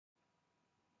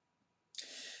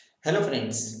Hello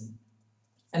friends,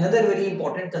 another very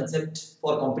important concept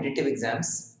for competitive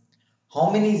exams,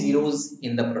 how many zeros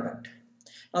in the product.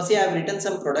 Now see I have written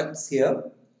some products here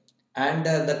and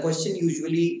the question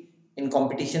usually in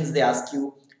competitions they ask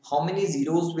you how many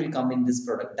zeros will come in this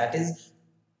product, that is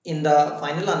in the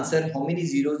final answer how many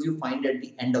zeros you find at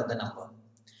the end of the number.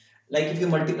 Like if you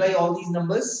multiply all these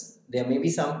numbers there may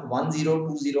be some 1 0,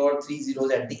 2 0 or 3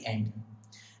 zeros at the end.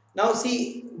 Now,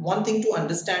 see, one thing to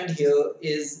understand here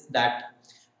is that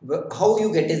how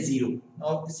you get a zero.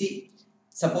 Now, see,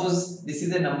 suppose this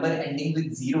is a number ending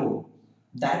with zero.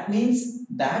 That means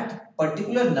that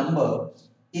particular number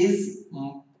is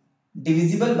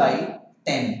divisible by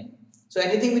 10. So,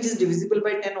 anything which is divisible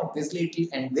by 10, obviously it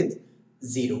will end with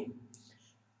zero.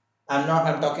 I'm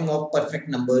talking of perfect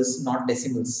numbers, not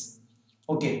decimals.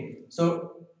 Okay,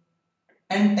 so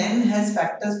and 10 has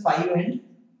factors 5 and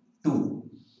 2.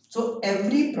 So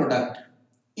every product,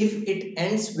 if it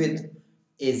ends with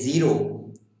a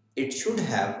 0, it should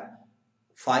have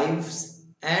 5s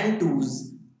and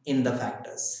 2s in the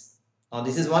factors. Now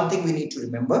this is one thing we need to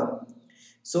remember.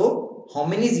 So how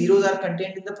many zeros are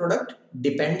contained in the product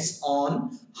depends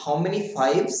on how many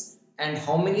 5s and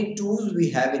how many 2s we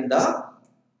have in the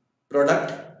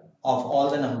product of all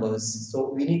the numbers.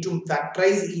 So we need to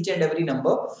factorize each and every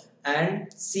number and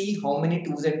see how many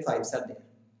 2s and 5s are there.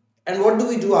 And what do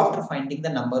we do after finding the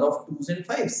number of 2s and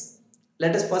 5s?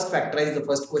 Let us first factorize the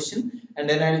first question and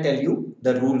then I will tell you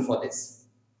the rule for this.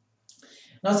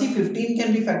 Now see 15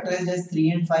 can be factorized as 3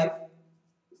 and 5.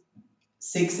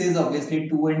 6 is obviously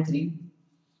 2 and 3.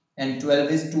 And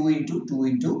 12 is 2 into 2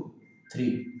 into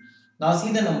 3. Now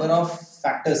see the number of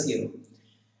factors here.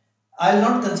 I will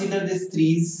not consider this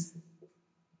 3's.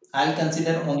 I'll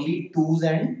consider only 2's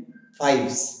and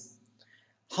 5's.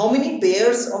 How many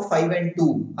pairs of 5 and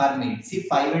 2 are made? See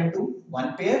 5 and 2,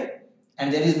 one pair,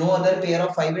 and there is no other pair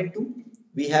of 5 and 2.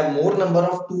 We have more number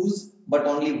of 2's but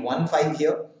only one 5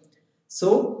 here.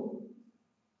 So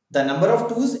the number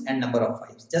of 2's and number of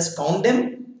 5's. Just count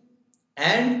them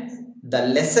and the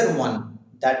lesser one,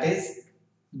 that is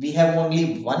we have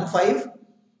only one 5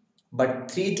 but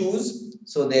 3 2's,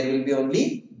 so there will be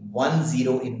only 1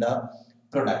 0 in the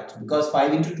product because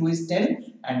 5 into 2 is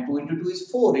 10 and 2 into 2 is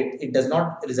 4. It does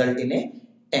not result in a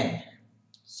 10.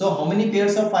 So how many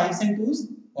pairs of 5's and 2's?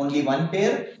 Only one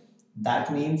pair.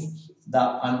 That means the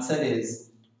answer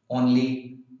is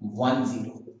only 1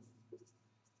 0.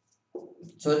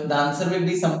 So the answer will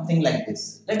be something like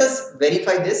this. Let us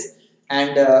verify this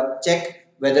and check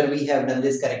whether we have done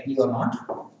this correctly or not.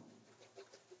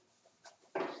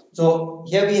 So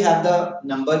here we have the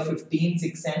number 15,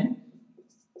 6 and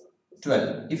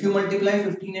 12. If you multiply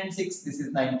 15 and 6, this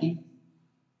is 90.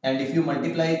 And if you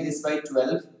multiply this by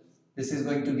 12, this is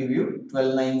going to give you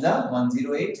 12 nines are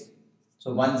 108.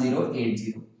 So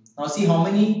 1080. Now see how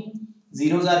many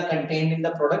zeros are contained in the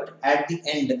product at the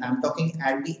end. I am talking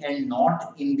at the end,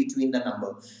 not in between the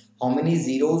number. How many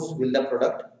zeros will the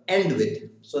product end with?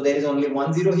 So there is only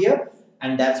 1 0 here,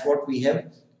 and that's what we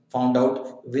have found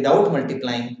out without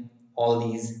multiplying all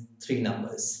these three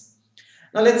numbers.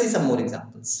 Now let's see some more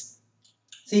examples.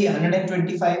 See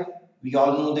 125, we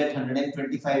all know that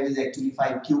 125 is actually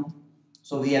 5 cube.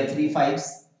 So we have 3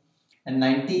 5's. And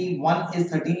 91 is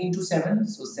 13 into 7.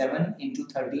 So 7 into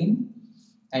 13.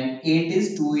 And 8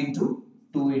 is 2 into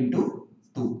 2 into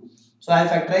 2. So I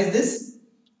factorize this.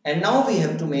 And now we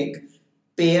have to make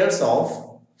pairs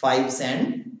of 5's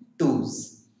and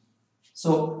 2's.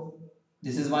 So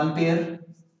this is one pair.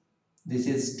 This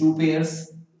is two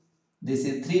pairs. This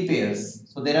is three pairs.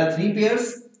 So there are three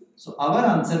pairs. So our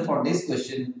answer for this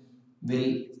question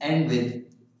will end with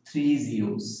 3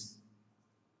 zeros.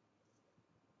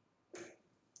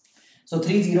 So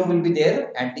 3 0 will be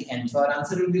there at the end. So our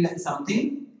answer will be like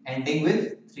something ending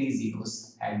with 3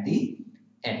 zeros at the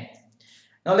end.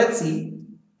 Now let's see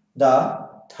the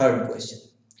third question.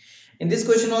 In this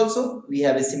question also we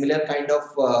have a similar kind of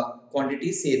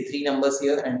quantity, say 3 numbers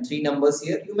here and 3 numbers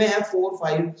here. You may have 4,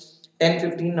 5, 10,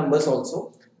 15 numbers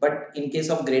also. But in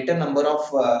case of greater number of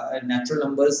natural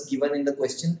numbers given in the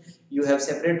question, you have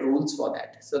separate rules for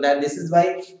that. So that this is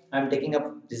why I am taking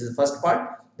up, this is the first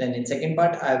part. Then in second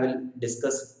part, I will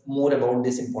discuss more about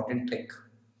this important trick.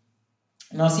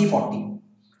 Now see 40.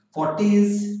 40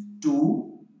 is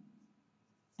 2,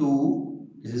 2,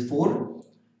 this is 4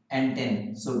 and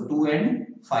 10. So 2 and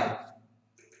 5.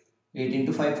 8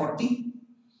 into 5, 40.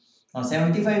 Now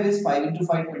 75 is 5 into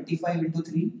 5, 25 into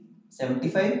 3,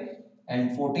 75.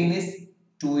 And 14 is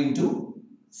 2 into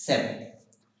 7.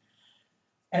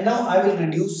 And now I will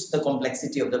reduce the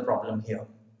complexity of the problem here.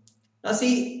 Now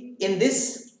see, in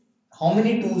this, how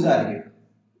many 2's are here?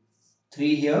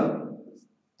 3 here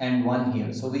and 1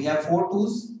 here. So we have 4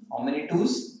 twos. How many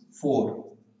twos? 4.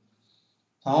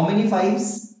 How many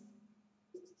fives?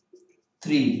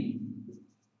 3.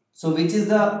 So which is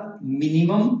the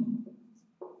minimum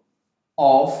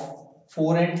of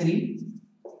 4 and 3?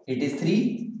 It is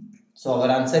 3. So our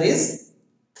answer is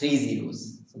 3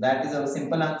 zeros. So that is our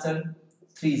simple answer,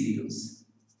 3 zeros.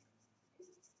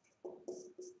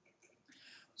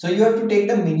 So you have to take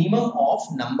the minimum of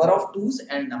number of twos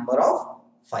and number of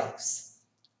fives.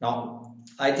 Now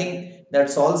I think that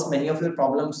solves many of your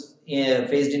problems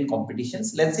faced in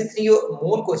competitions. Let's see 3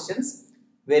 more questions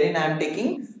wherein I am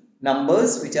taking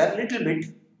numbers which are little bit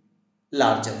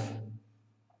larger.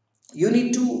 You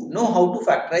need to know how to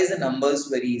factorize the numbers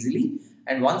very easily,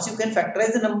 and once you can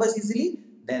factorize the numbers easily,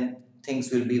 then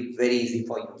things will be very easy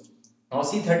for you. Now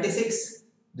see 36,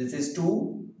 this is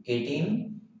 2,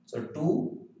 18, so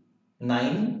 2,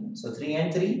 9, so 3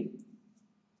 and 3.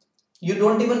 You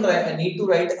don't even need to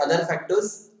write other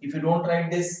factors. If you don't write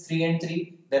this 3 and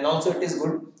 3, then also it is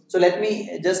good. So let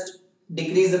me just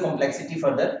decrease the complexity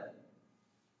further.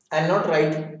 I will not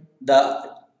write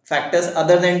the factors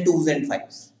other than 2s and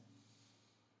 5s.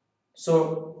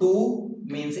 So 2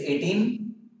 means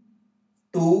 18,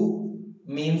 2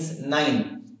 means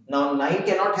 9. Now 9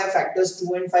 cannot have factors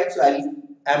 2 and 5, so I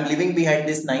am leaving behind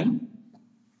this 9.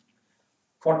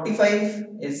 45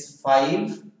 is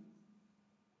 5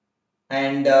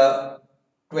 and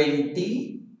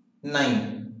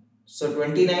 29. So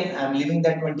 29, I am leaving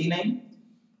that 29.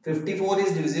 54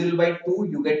 is divisible by 2,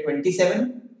 you get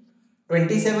 27.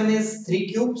 27 is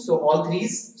 3 cubes, so all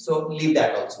 3's, so leave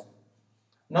that also.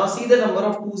 Now see the number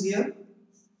of 2's here.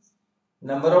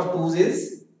 Number of 2's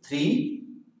is 3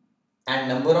 and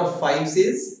number of 5's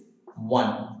is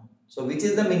 1. So which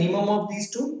is the minimum of these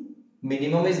two?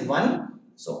 Minimum is 1.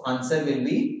 So answer will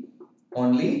be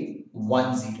only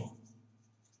 1 0.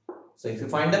 So if you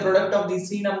find the product of these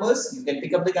three numbers, you can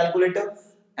pick up the calculator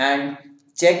and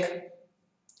check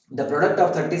the product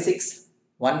of 36,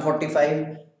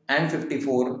 145 and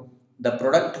 54. The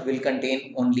product will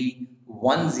contain only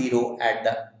 1 0 at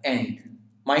the end.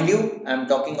 Mind you, I am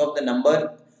talking of the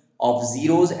number of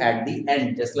zeros at the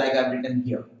end, just like I have written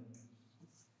here.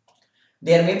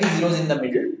 There may be zeros in the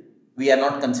middle. We are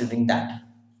not considering that.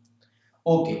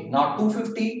 Okay, now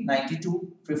 250,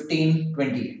 92, 15,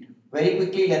 28. Very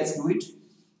quickly, let's do it.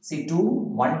 See 2,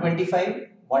 125.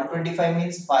 125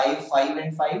 means 5, 5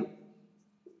 and 5.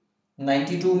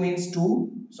 92 means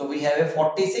 2. So we have a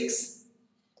 46.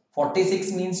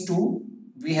 46 means 2.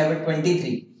 We have a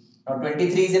 23. Now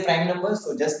 23 is a prime number,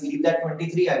 so just leave that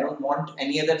 23. I don't want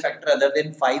any other factor other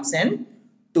than 5s and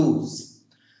 2s.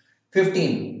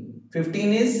 15.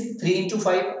 15 is 3 into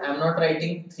 5. I am not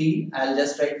writing 3. I will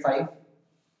just write 5.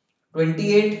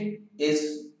 28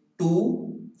 is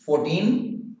 2,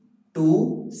 14,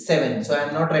 2, 7. So I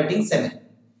am not writing 7.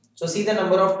 So see the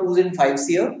number of 2s and 5s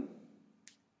here.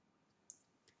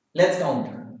 Let's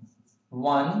count.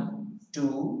 1,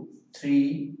 2,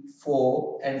 3,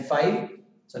 4 and 5.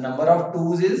 So number of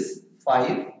 2s is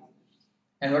 5.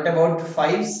 And what about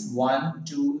 5s? 1,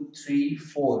 2, 3,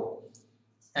 4.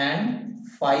 And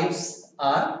 5s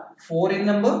are 4 in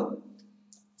number.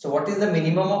 So what is the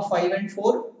minimum of 5 and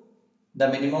 4? The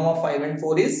minimum of 5 and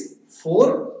 4 is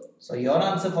 4. So your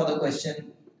answer for the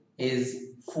question is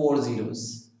 4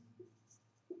 zeros.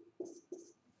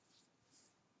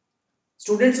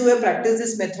 Students who have practiced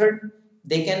this method,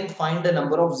 they can find the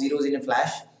number of zeros in a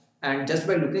flash, and just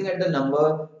by looking at the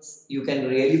number, you can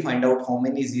really find out how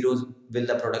many zeros will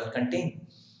the product contain.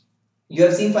 You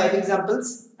have seen 5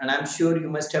 examples and I am sure you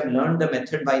must have learned the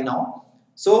method by now.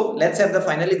 So let's have the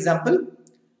final example.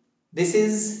 This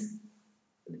is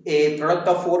a product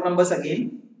of 4 numbers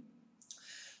again.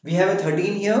 We have a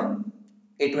 13 here,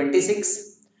 a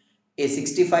 26, a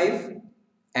 65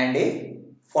 and a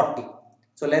 40.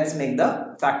 So let's make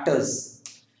the factors.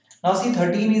 Now see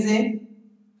 13 is a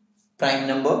prime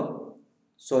number.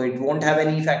 So it won't have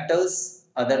any factors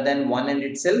other than 1 and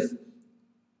itself.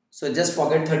 So just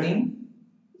forget 13.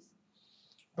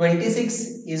 26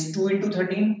 is 2 into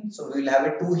 13. So we will have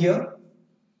a 2 here.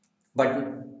 But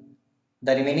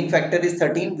the remaining factor is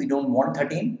 13. We don't want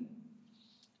 13.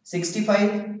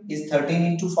 65 is 13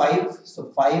 into 5.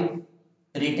 So 5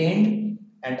 retained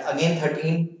and again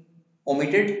 13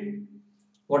 omitted.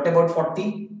 What about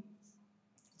 40?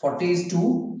 40 is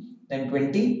 2, then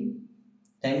 20,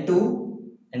 then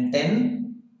 2 and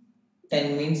 10.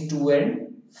 10 means 2 and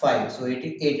 5. So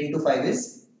 8 into 5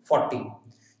 is 40.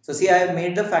 So see, I have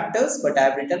made the factors, but I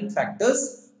have written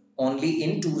factors only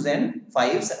in 2s and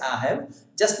 5s. I have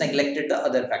just neglected the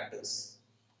other factors.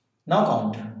 Now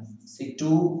count. See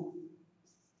 2,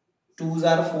 2s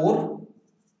are 4,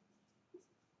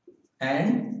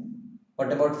 And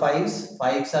what about fives?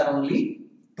 Fives are only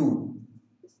 2.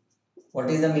 What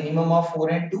is the minimum of 4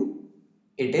 and 2?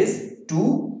 It is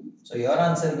 2. So your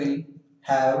answer will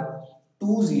have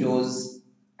 2 zeros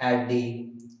at the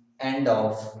end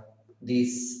of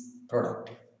this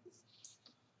product.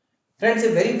 Friends,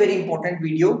 a very important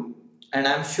video, and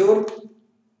I'm sure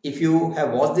if you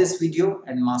have watched this video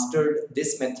and mastered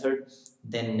this method,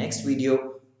 then next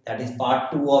video, that is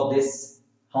part 2 of this,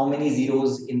 how many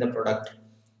zeros in the product,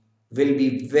 will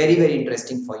be very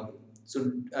interesting for you. So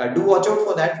do watch out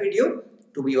for that video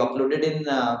to be uploaded in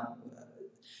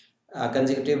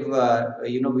consecutive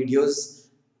videos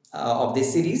of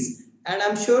this series, and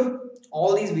I'm sure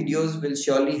all these videos will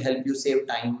surely help you save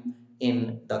time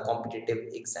in the competitive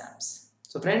exams.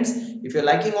 So friends, if you're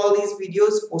liking all these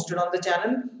videos posted on the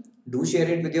channel, do share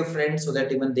it with your friends so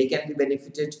that even they can be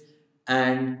benefited,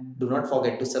 and do not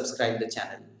forget to subscribe the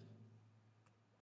channel.